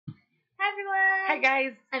everyone! Hi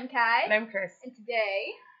guys! I'm Kai. And I'm Chris. And today...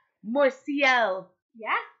 More CL!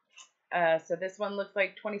 Yeah. So this one looks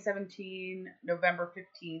like 2017, November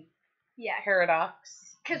 15th. Yeah.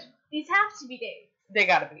 Paradox. Because these have to be dates. They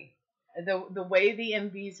gotta be. The way the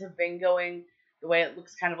MVs have been going, the way it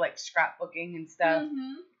looks kind of like scrapbooking and stuff,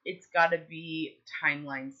 it's gotta be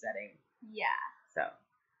timeline setting. Yeah. So.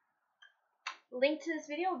 Link to this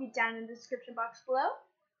video will be down in the description box below.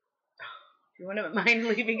 If you wouldn't mind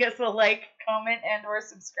leaving us a like, comment, and or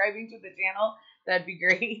subscribing to the channel, that'd be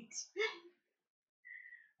great.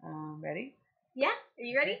 Ready? Yeah. Are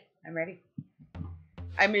you ready? I'm ready.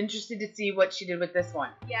 I'm interested to see what she did with this one.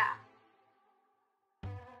 Yeah.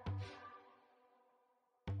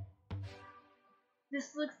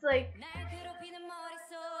 This looks like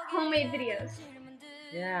homemade videos.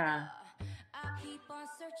 Yeah.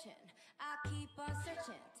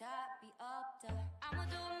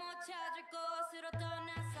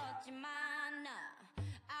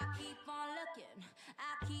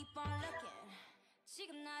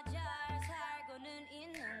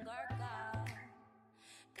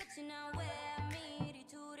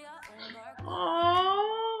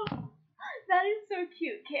 Oh, that is so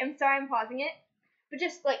cute. Okay, I'm sorry I'm pausing it, but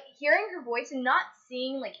just like hearing her voice and not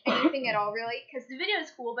seeing like anything at all really, because the video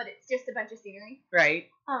is cool, but it's just a bunch of scenery. Right.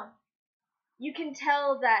 You can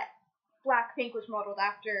tell that Blackpink was modeled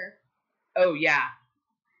after. Oh yeah.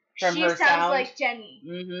 From she her sounds sound. like Jennie.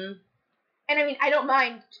 Mm-hmm. And I mean, I don't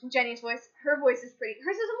mind Jennie's voice. Her voice is pretty.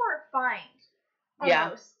 Hers is more refined.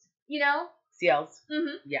 Almost. Yeah. You know? CL's.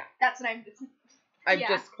 Mm-hmm. Yeah. That's what I'm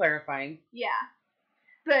just clarifying. Yeah.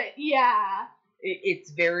 But yeah.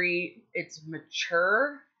 It's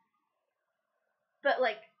mature. But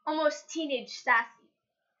like almost teenage sassy.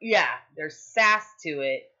 Yeah. There's sass to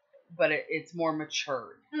it, but it's more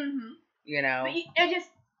matured. Mm-hmm. You know? But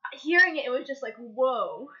hearing it was just like,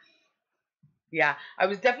 whoa. Yeah. I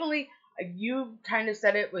was definitely, you kind of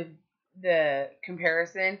said it with the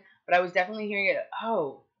comparison, but I was definitely hearing it,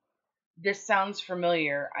 oh, this sounds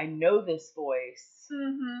familiar. I know this voice.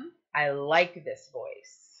 Mm-hmm. I like this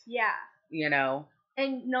voice. Yeah. You know?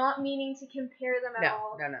 And not meaning to compare them at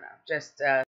all. No. Just,